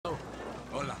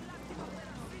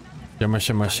Siema,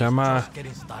 siema, siema.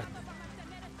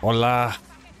 Hola.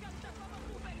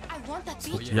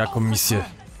 Jaką misję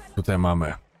tutaj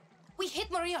mamy? We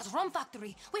hit Maria's rum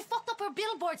factory. We fucked up her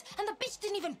billboards, and the bitch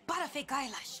didn't even bat a fake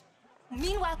eyelash.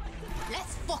 Meanwhile,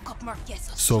 let's fuck up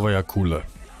Marquesas. Słowa Jak Kule.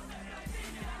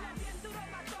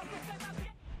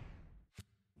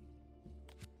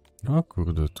 O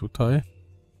kurde, tutaj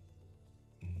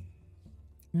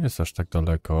nie jest aż tak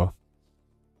daleko.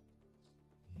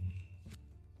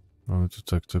 Mamy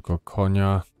tutaj tylko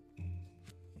konia.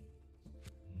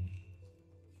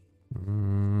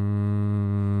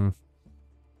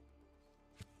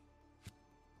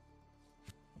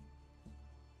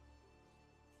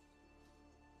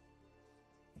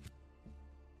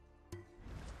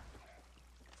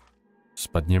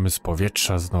 Spadniemy z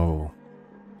powietrza znowu.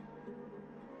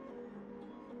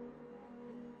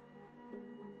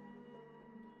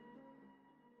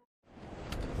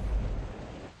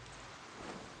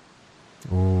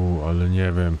 Ale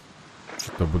nie wiem,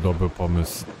 czy to był dobry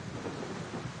pomysł.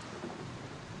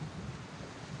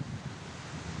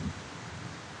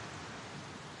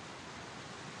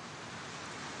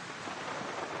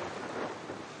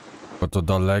 Bo to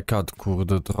daleka,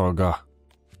 kurde, droga.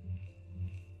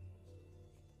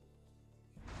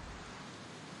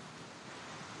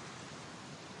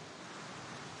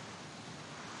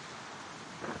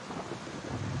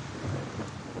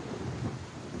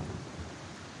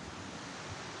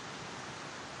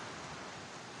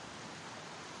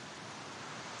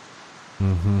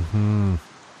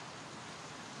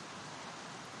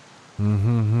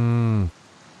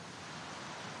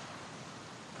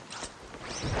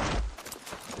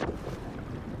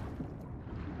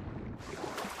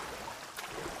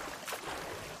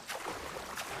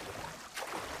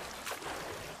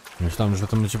 Myślałem, że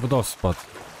to będzie wodospad.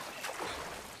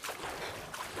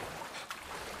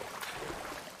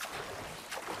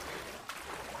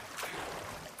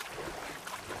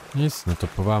 Nic, no to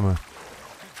pływamy.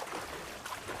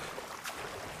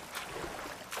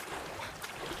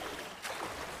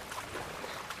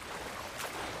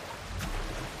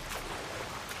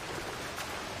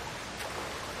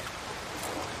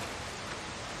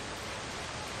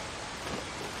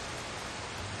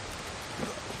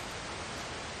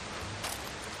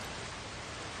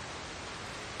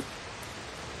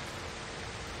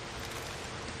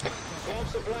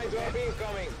 Supply drop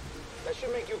incoming. That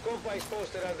should make you companies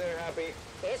posted out there happy.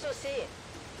 Eso sí.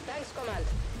 Thanks, Command.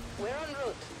 We're en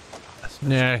route.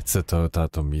 Nie chcę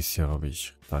tą misję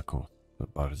robić taką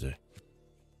bardziej.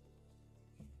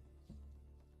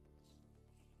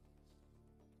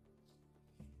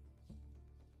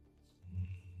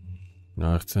 No,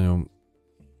 ale chcę ją...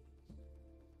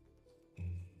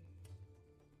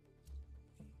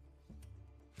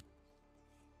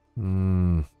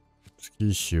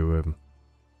 Skisiłem.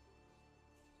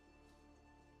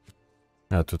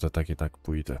 Ja tutaj tak i tak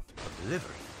pójdę.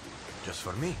 Delivery. Just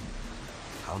for me.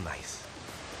 How nice.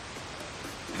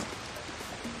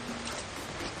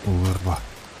 Kurwa.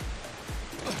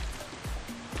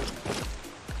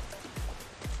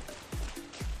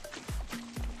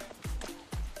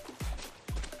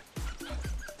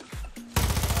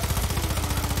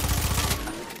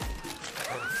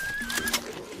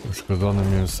 Uszkodzone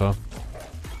mięso.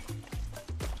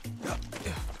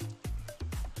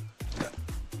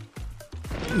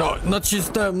 No,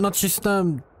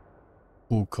 nacisnąłem.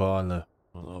 Ukłane.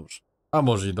 No dobrze. A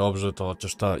może i dobrze, to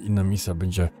chociaż ta inna misja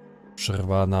będzie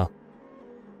przerwana.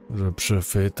 Żeby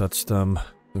przechwytać tam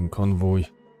ten konwój.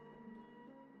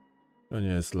 To nie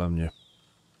jest dla mnie.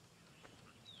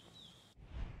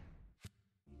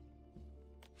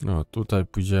 No, tutaj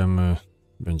pójdziemy.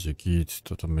 Będzie git,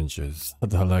 to będzie za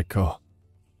daleko.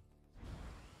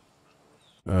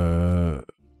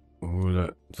 W ogóle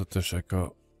to też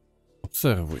jako...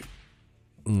 Obserwuj.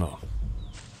 No.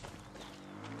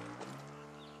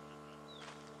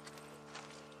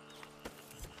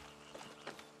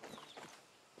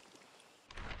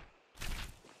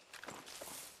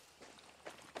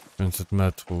 Pięćset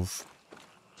metrów.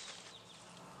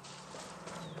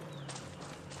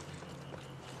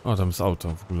 O, tam jest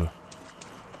auto w ogóle.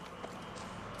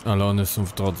 Ale one są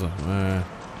w drodze.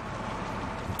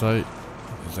 Tutaj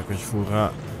jest jakaś fura.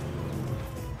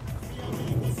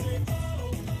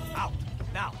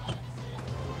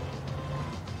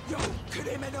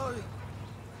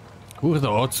 Kurde,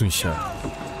 odsuń się.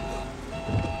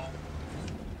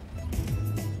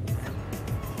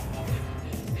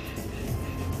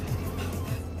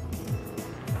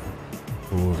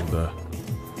 Kurde.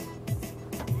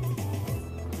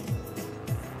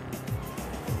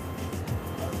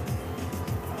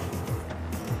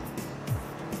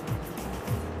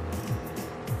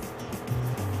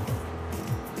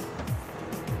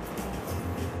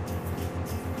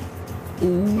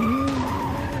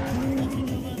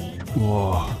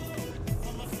 Wow.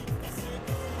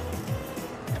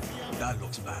 That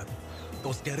looks bad.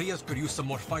 Those guerrillas could use some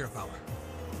more firepower.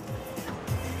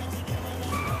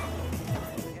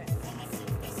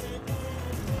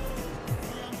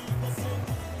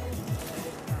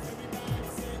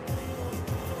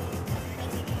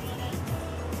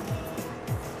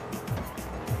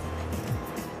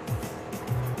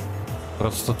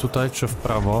 Prosto tutaj czy w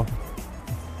prawo?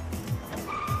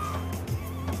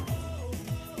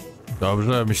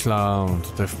 Dobrze, myślałem,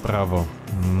 tutaj w prawo.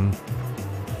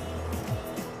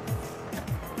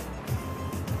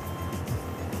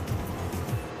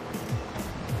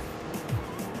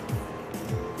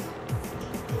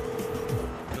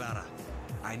 Clara,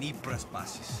 I need press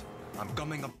passes. I'm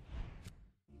coming up.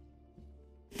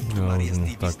 No, Maria's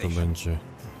TV tak to station. będzie.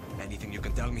 Anything you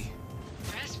can tell me?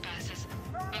 Press passes.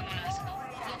 Vámonos.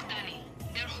 Look, Danny.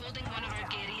 They're holding one of our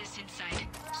guerrillas inside,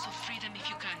 so free them if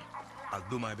you can. I'll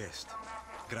do my best.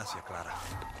 Gracias, Clara.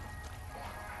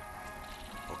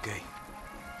 Okay.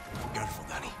 Careful,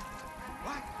 Danny.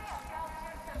 What?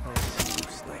 Oh,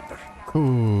 sniper.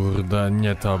 Kurde,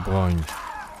 nie ta broń.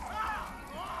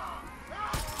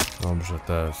 Dobrze,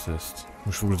 teraz jest.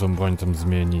 Muszę tą broń tam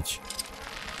zmienić.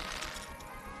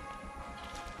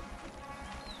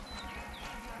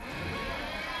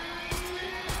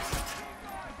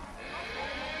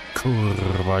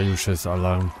 Kurwa, już jest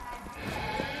alarm.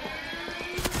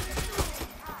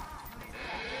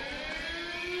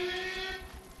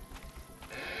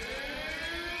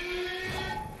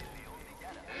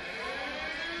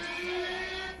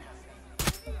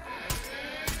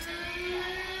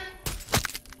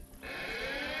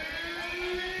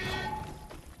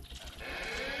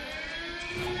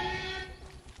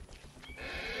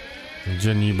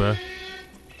 Gdzie niby?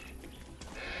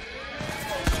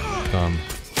 Tam.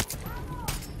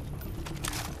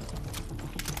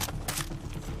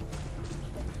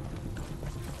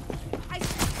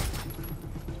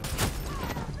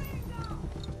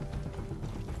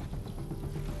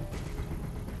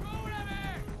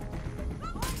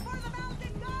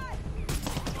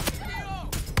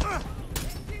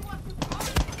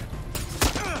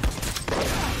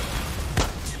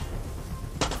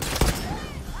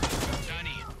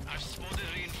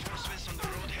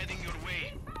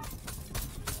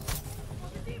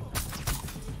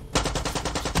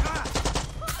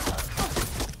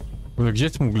 Gdzie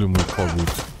jest mógł mój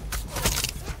kogut?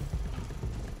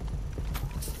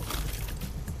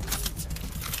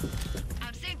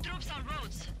 I'm seeing troops on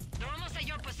roads. They're almost at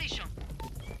your position.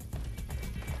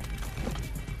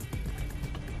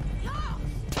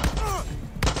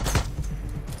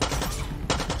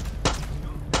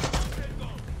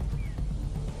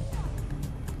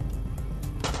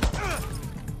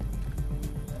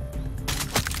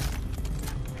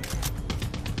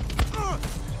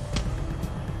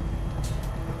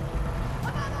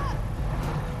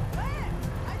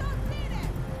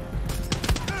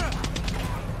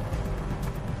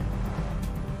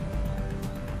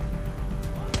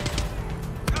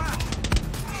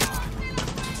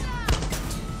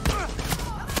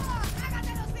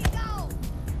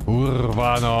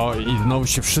 Kurwa no i znowu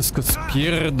się wszystko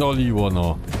spierdoliło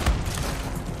no.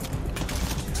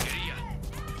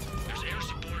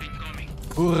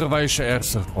 Kurwa jeszcze air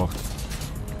support.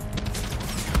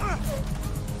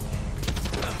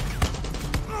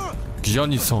 Gdzie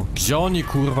oni są? Gdzie oni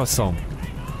kurwa są?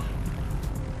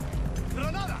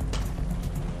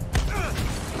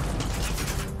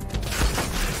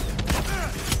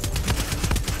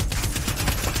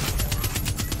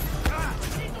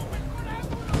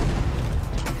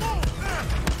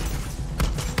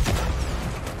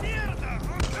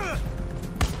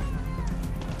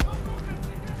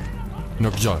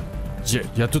 No gdzie? Gdzie?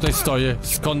 Ja tutaj stoję,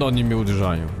 skąd oni mnie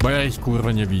uderzają? Bo ja ich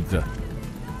kurwa nie widzę.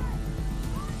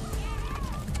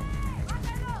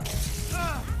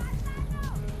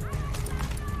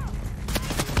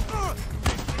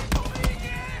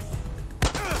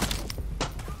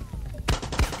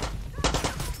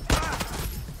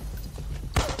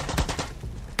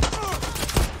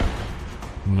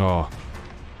 No.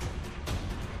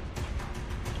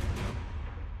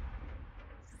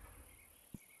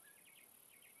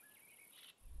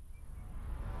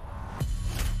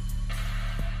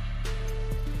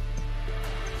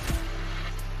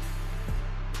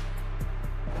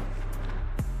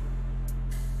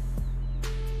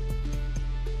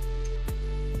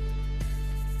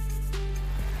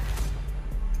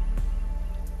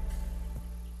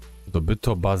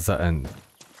 Zdobyto bazę N.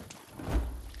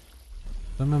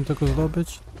 Co miałem tego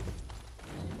zdobyć?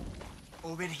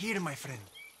 Over here, my friend.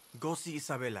 Go see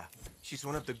Isabella. She's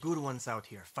one of the good ones out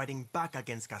here, fighting back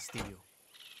against Castillo.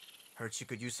 Heard she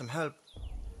could use some help.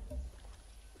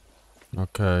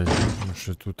 Okej,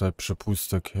 muszę tutaj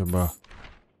przepustek chyba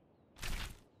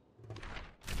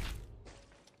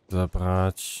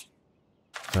zabrać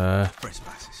te Press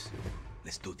passes.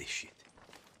 Let's do this shit.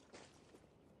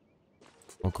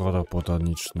 w ogrodach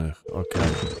botanicznych.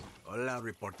 Okej. Hola,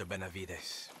 Reporter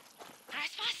Benavides.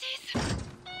 Trespasses?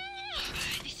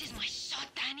 This is my shot,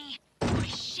 Danny. My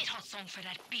shit hot song for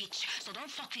that bitch, so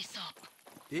don't fuck this up.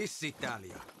 This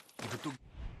Italia. If you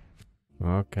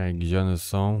Okej, gdzie one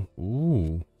są?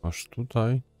 Aż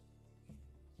tutaj.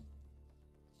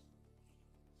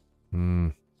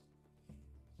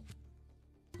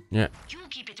 Nie, You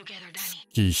keep it together, Danny.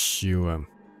 skisiłem.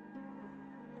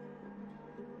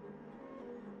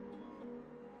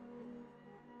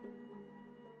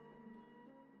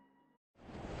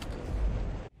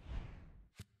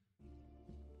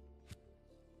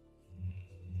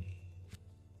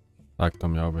 Tak to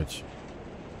miało być.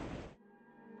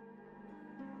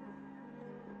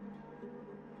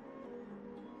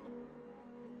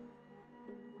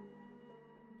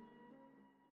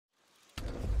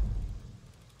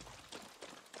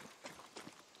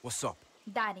 What's up?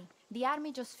 Danny, the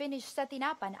army just finished setting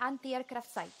up an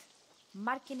anti-aircraft site.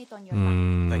 Marking it on your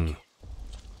map. Thank you.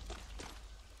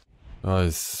 To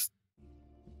jest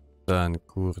ten,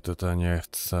 kurde, to nie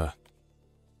chcę.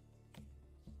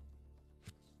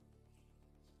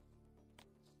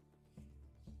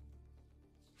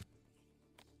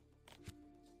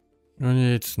 No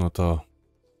nic, no to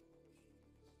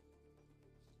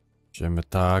idziemy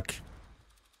tak.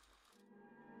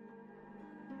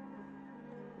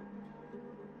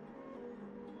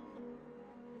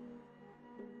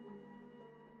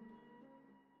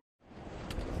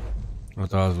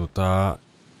 Od razu ta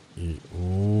i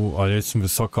ale jest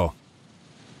wysoko.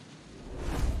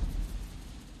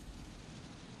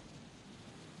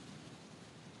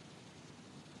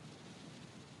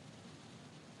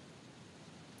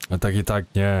 A tak i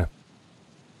tak nie.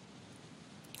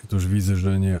 To już widzę,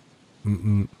 że nie.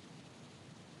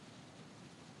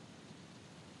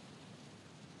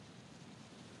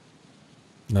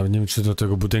 Nawet nie wiem, czy do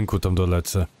tego budynku tam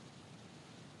dolecę.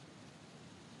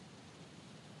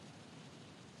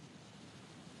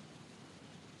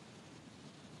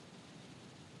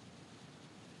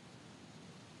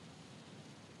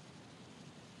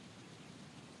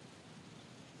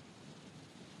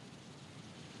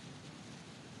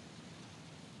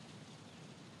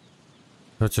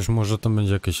 Chociaż może tam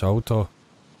będzie jakieś auto.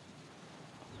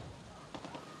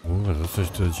 To coś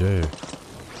tu dzieje.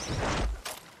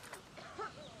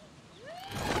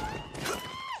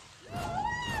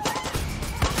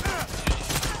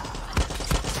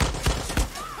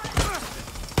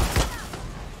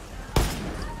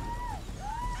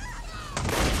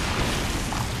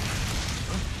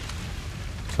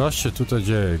 Co się tutaj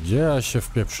dzieje? Gdzie ja się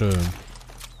wpieprzyłem?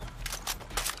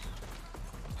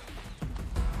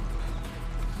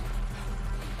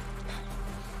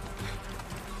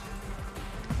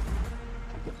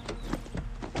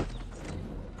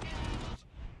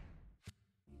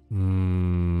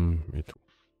 I tu.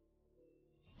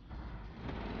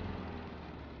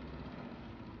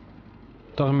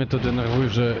 To mnie to denerwuje,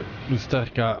 że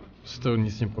lusterka z tyłu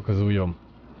nic nie pokazują.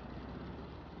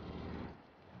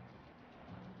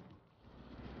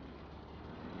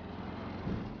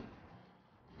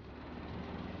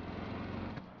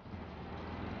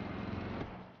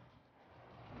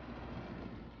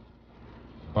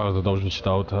 Bardzo dobrze mi się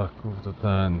to auta, kurde,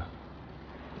 ten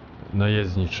na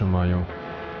jezdni trzymają.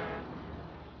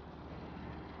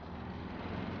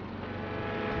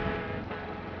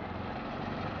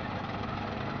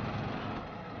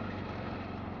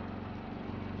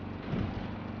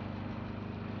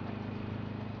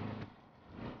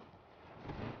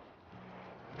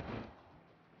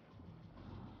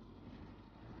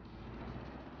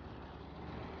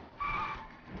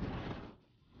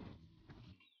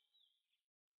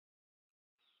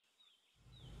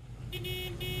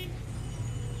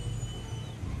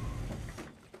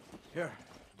 Here,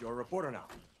 you're a reporter now.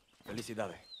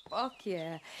 Felicidades. Fuck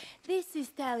yeah. This is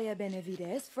Talia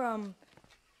Benavides from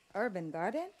Urban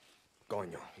Garden.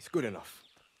 Coño, it's good enough.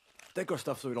 Take our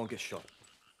stuff so we don't get shot.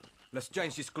 Let's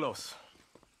change these clothes.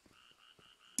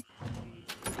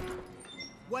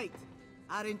 Wait,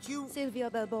 aren't you? Silvio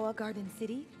Balboa Garden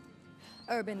City.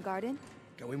 Urban Garden.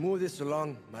 Can we move this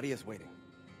along? Maria's waiting.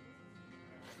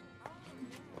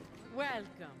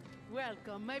 Welcome,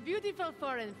 welcome, my beautiful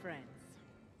foreign friends.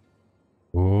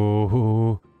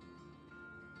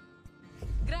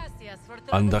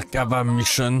 Undercover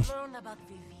mission.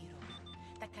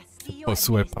 The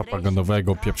posłę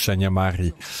propagandowego pieprzenia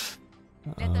Marii.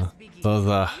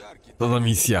 Co za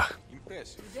misja.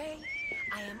 Today,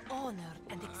 I am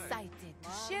honored and excited to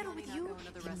share with you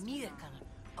the miracle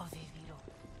of Viviro,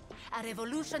 a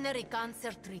revolutionary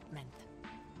cancer treatment.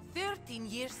 13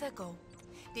 years ago,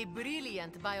 the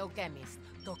brilliant biochemist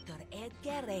Dr.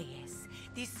 Edgar Reyes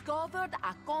discovered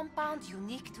a compound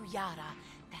unique to Yara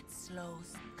that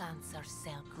slows cancer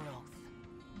cell growth.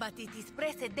 But it is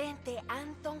Presidente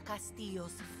Anton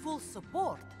Castillo's full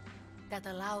support that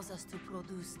allows us to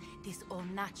produce this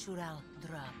all-natural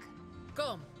drug.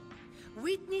 Come,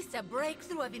 witness a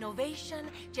breakthrough of innovation,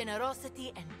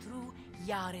 generosity, and true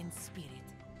Yaren spirit.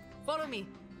 Follow me.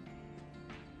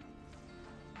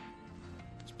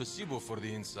 Спасибо for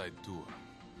the inside tour.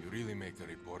 You really make a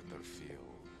reporter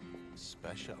feel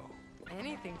special.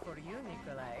 Anything for you,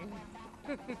 Nikolai.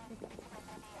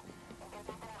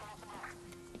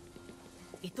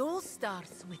 It all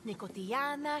starts with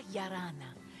Nicotiana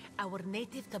yarana, our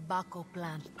native tobacco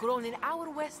plant grown in our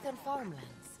western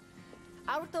farmlands.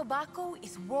 Our tobacco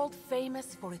is world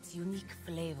famous for its unique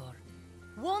flavor.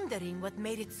 Wondering what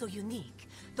made it so unique,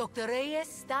 Dr. Reyes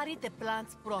studied the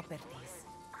plant's properties.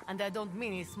 And I don't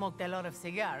mean he smoked a lot of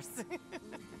cigars.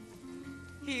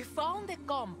 He found a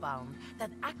compound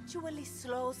that actually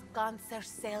slows cancer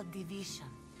cell division,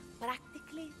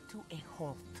 practically to a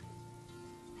halt.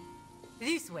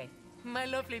 This way, my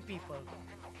lovely people.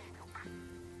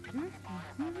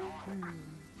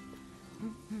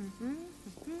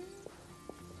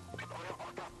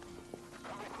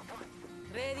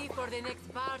 Ready for the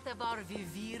next part of our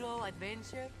Viviro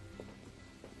adventure?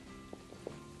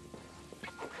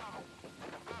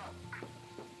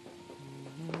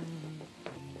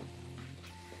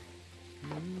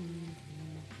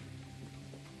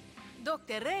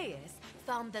 Dr. Reyes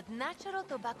found that natural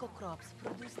tobacco crops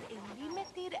produced a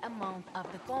limited amount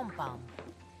of the compound.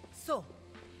 So,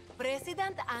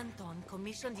 President Anton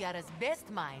commissioned Yara's best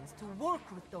minds to work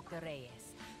with Dr.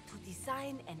 Reyes to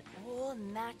design an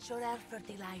all-natural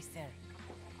fertilizer,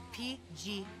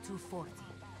 PG-240.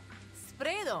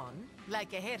 Sprayed on,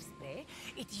 like a hairspray,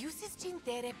 it uses gene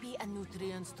therapy and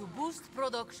nutrients to boost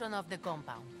production of the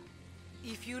compound.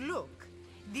 If you look,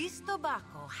 this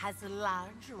tobacco has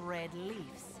large red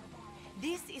leaves.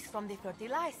 This is from the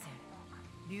fertilizer.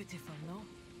 Beautiful, no?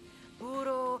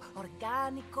 Puro,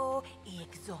 orgánico y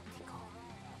exótico.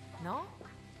 No?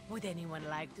 Would anyone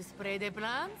like to spray the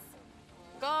plants?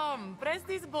 Come, press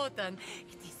this button.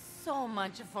 It is so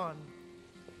much fun.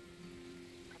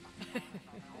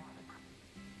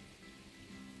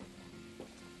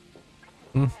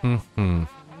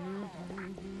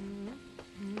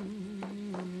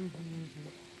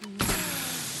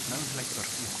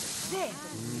 There,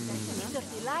 the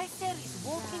fertilizer is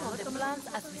working on the plants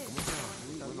as we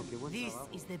speak. This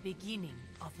is the beginning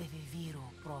of the Viviro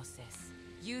process.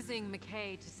 Using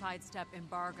McKay to sidestep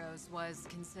embargoes was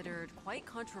considered quite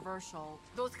controversial.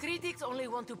 Those critics only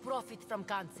want to profit from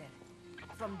cancer,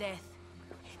 from death.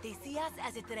 They see us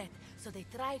as a threat, so they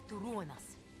try to ruin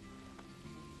us.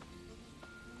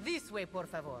 This way, por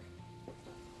favor.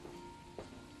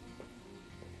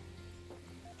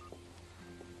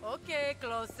 Okay,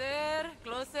 closer,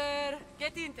 closer.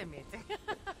 Get intimate.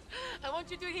 I want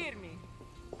you to hear me.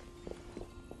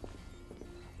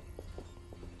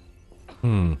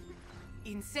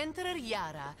 In Central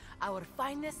Yara, our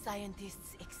finest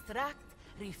scientists extract,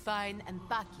 refine, and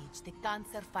package the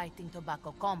cancer-fighting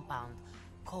tobacco compound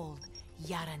called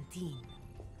yarantine.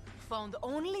 Found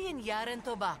only in Yaran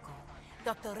tobacco,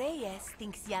 Dr. Reyes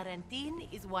thinks yarantine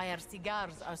is why our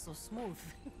cigars are so smooth.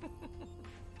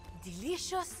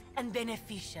 Delicious and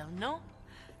beneficial, no?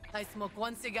 I smoke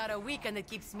one cigar a week and it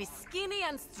keeps me skinny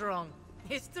and strong.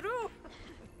 It's true.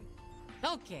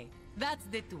 Okay, that's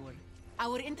the tour.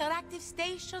 Our interactive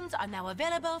stations are now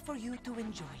available for you to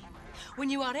enjoy. When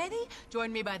you are ready,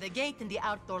 join me by the gate in the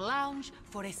outdoor lounge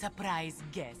for a surprise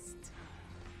guest.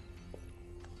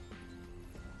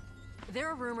 There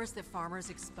are rumors that farmers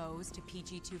exposed to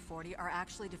PG-240 are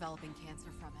actually developing cancer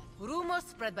from it. Rumors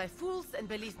spread by fools and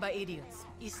believed by idiots.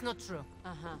 It's not true.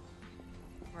 Uh-huh.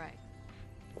 Right.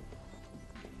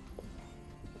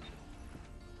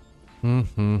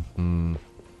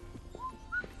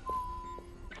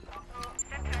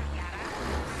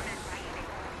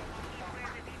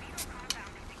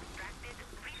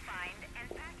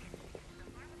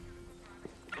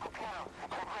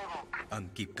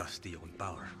 And keep Castillo in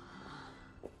power.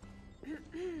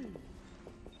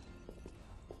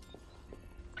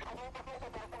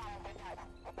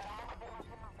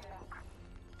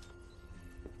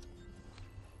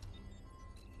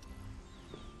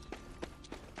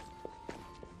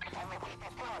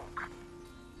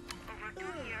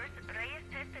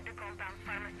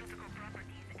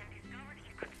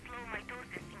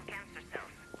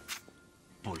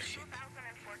 bullshit.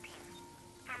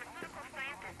 Pharmaceutical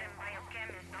scientist and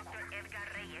biochemist Dr. Edgar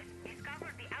Reyes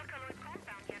discovered the alkaloid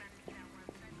compound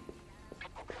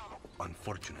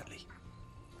Unfortunately.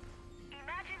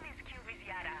 Imagine this cube is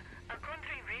Yara, a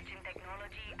country rich in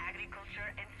technology, agriculture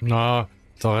and No,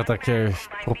 trochę takie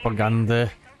propagandy.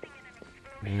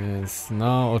 Więc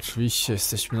no, oczywiście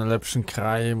jesteśmy najlepszym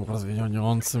krajem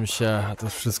rozwijającym się, a to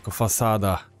wszystko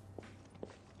fasada.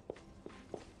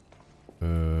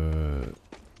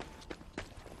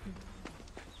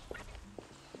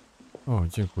 O,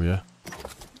 dziękuję.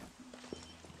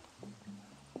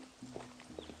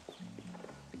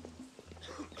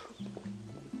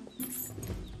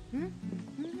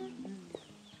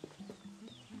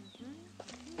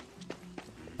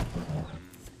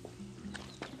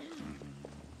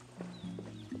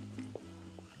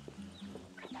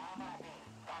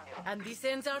 And this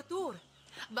ends our tour.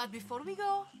 But before we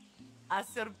go, a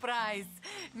surprise.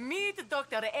 Meet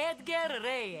Dr. Edgar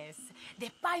Reyes, the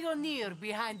pioneer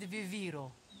behind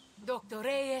Viviro. Dr.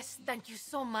 Reyes, thank you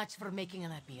so much for making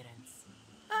an appearance.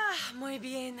 Ah, muy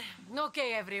bien.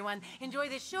 Okay, everyone. Enjoy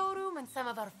the showroom and some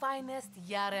of our finest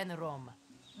Yare and rum.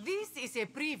 This is a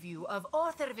preview of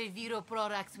other Viviro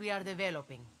products we are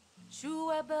developing.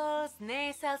 Chewables,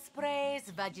 nasal sprays,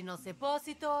 vaginal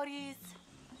suppositories.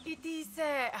 It is,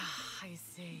 I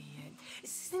say,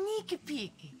 sneaky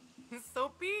peek.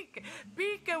 So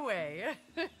peek away.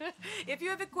 If you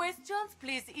have questions,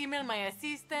 please email my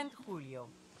assistant, Julio.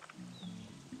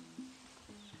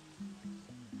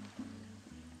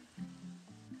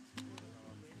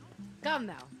 Come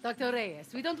now, Dr.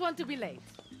 Reyes. We don't want to be late.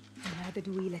 Neither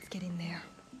do we. Let's get in there.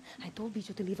 I told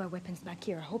Bicho to leave our weapons back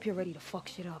here. I hope you're ready to fuck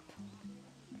shit up.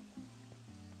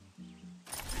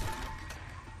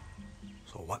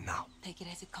 So what now? Take it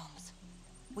as it comes.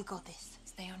 We got this.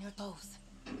 Stay on your toes.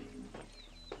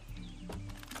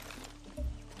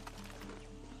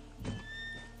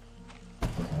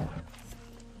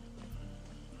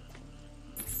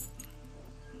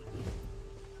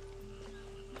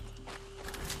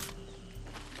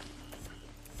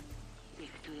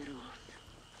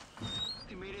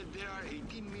 Estimated there are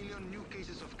 18 million new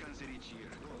cases of cancer each year.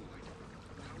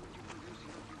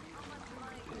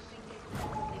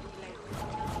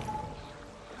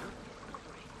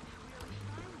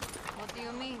 What do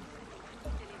you mean?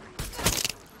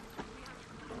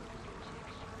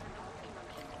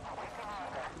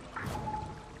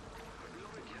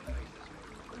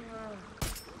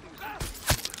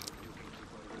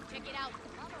 Check it out.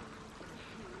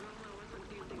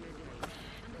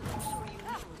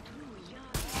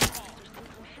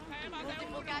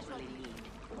 Multiple casualties.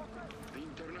 The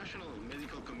international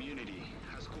medical community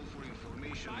has called for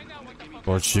information on the chemical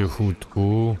Po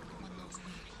cichutku.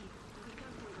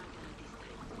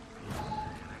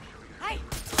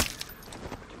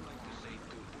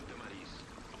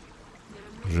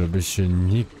 Żeby się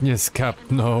nikt nie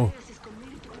skapnął.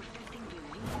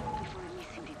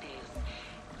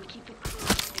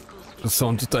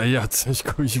 Są tutaj jacyś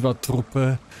kuźwa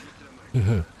trupy.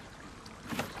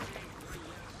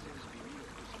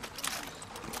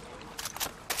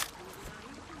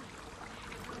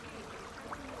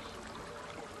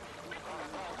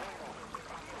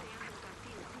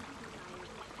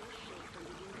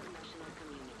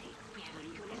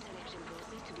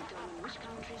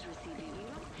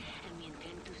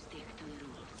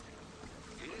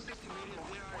 It is estimated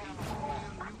there are 18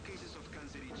 million new cases of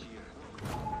cancer each year.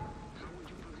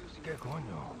 ¿Qué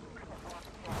coño?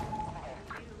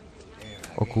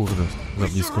 O kurde, za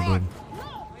blisko byłem.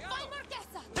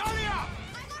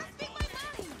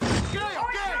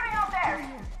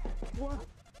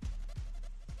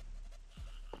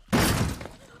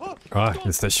 A,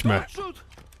 jesteśmy.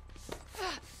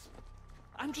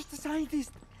 I'm just a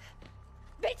scientist.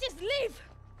 Bitches, leave!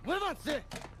 ¡Muévanse!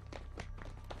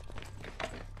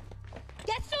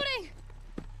 Get shooting!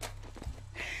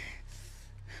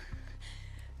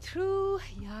 True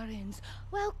Yarans,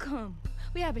 welcome.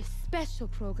 We have a special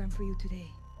program for you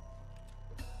today.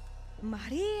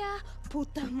 Maria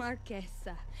Puta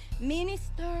Marquesa,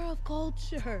 Minister of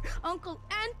Culture, Uncle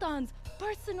Anton's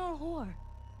personal whore.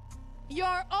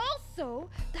 You're also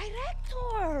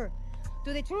director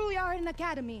to the True Yaran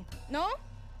Academy, no?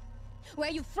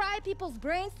 Where you fry people's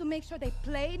brains to make sure they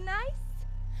play nice?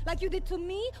 Like you did to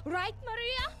me, right,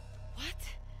 Maria?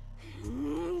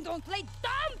 What? Don't play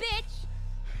dumb, bitch!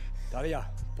 Talia,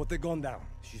 put the gun down.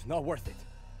 She's not worth it.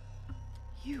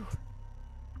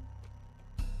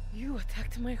 You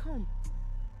attacked my home.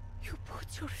 You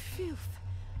put your filth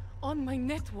on my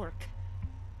network.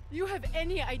 You have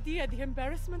any idea the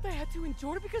embarrassment I had to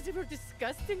endure because of your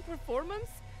disgusting performance?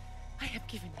 I have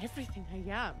given everything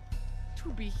I am to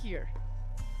be here.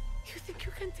 You think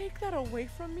you can take that away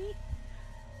from me?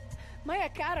 My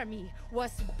academy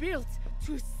was built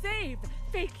to save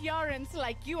fake Yarans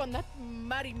like you and that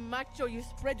marimacho you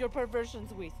spread your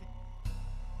perversions with.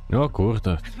 O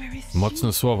kurde,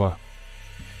 mocne słowa.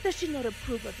 Does she not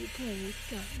approve of you playing with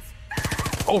guns?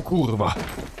 O kurwa!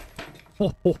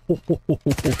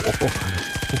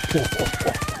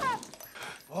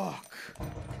 Fuck.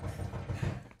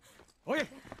 Okay,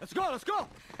 let's go, let's go!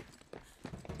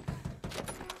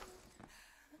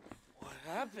 What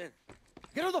happened?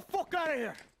 Get her the fuck out of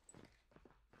here!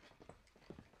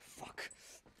 Fuck.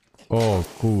 O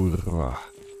kurwa,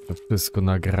 to wszystko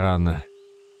nagrane.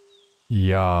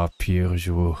 Ja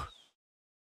pierdziu.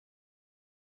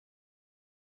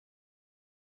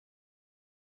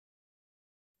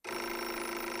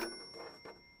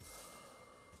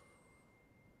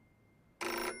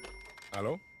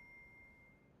 Halo?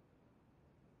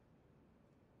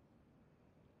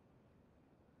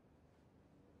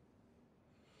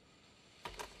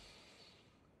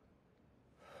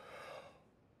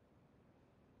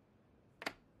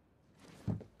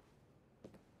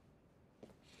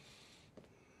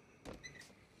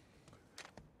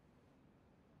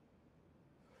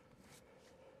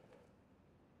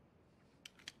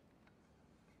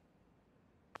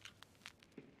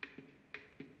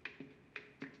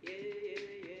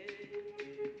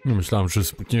 Myślałem, że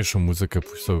smutniejszą muzykę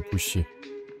sobie puści.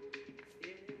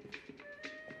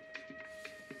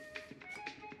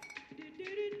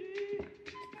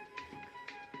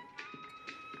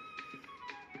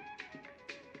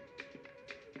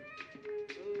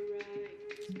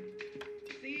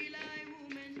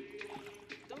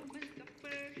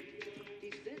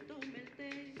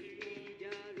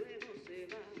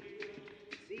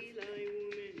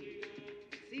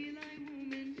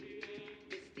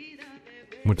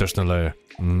 Mu też naleje.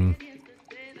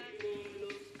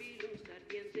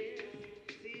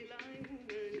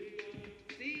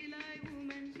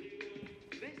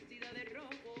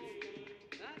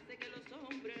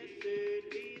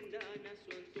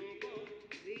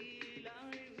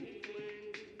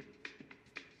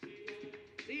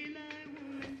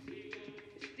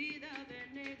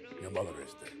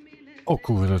 O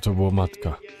kurde, to była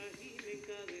matka.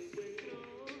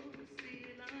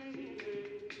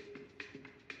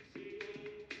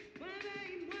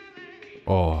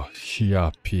 O,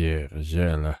 ja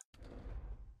pierdzielę.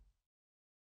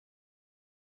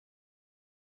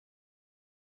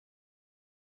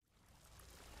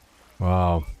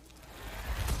 Wow.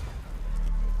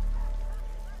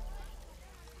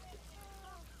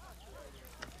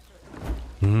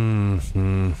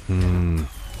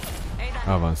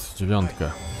 Awans, 9.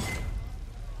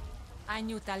 I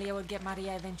knew Talia would get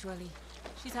Maria eventually.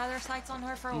 She's had her sights on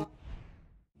her for a while.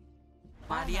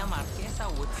 Maria Marquesa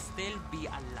would still be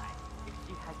alive if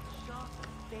she had just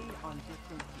stayed on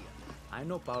distance here. I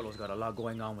know Paulo's got a lot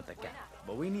going on with the cat,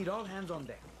 but we need all hands on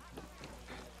deck.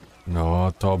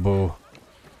 No, to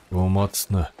było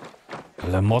mocne.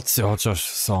 Ale emocje chociaż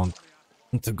są.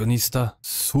 Antagonista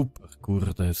super,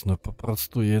 kurde, jest no po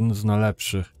prostu jeden z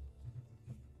najlepszych.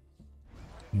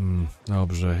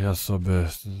 Dobrze, ja sobie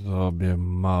zrobię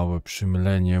małe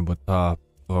przymylenie, bo ta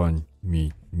broń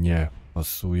mi nie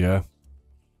pasuje.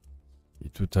 I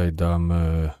tutaj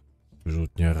damy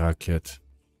wyrzutnię rakiet.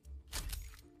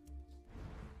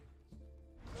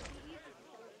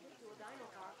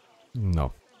 No.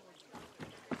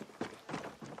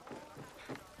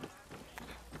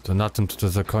 To na tym tutaj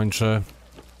zakończę.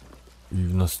 I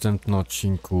w następnym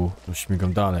odcinku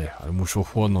śmigam dalej, ale muszę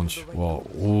ochłonąć. Wow,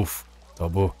 to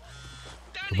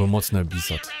był mocny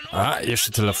epizod. A,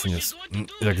 jeszcze telefon jest.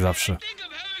 Jak zawsze.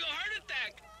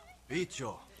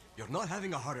 Bicho, you're not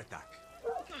having a heart attack.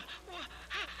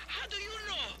 How do you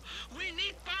know? We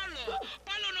need Paulo.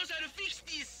 Paulo knows how to fix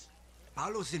this.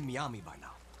 Paulo's in Miami by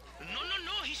now.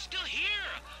 No, he's still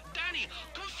here. Danny,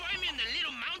 come find me in the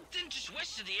little mountain just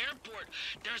west of the airport.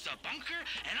 There's a bunker,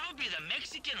 and I'll be the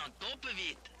Mexican on top of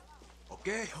it.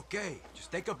 Okay.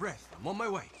 Just take a breath. I'm on my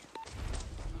way.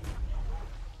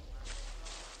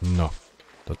 No,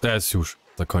 to teraz już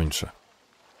zakończę.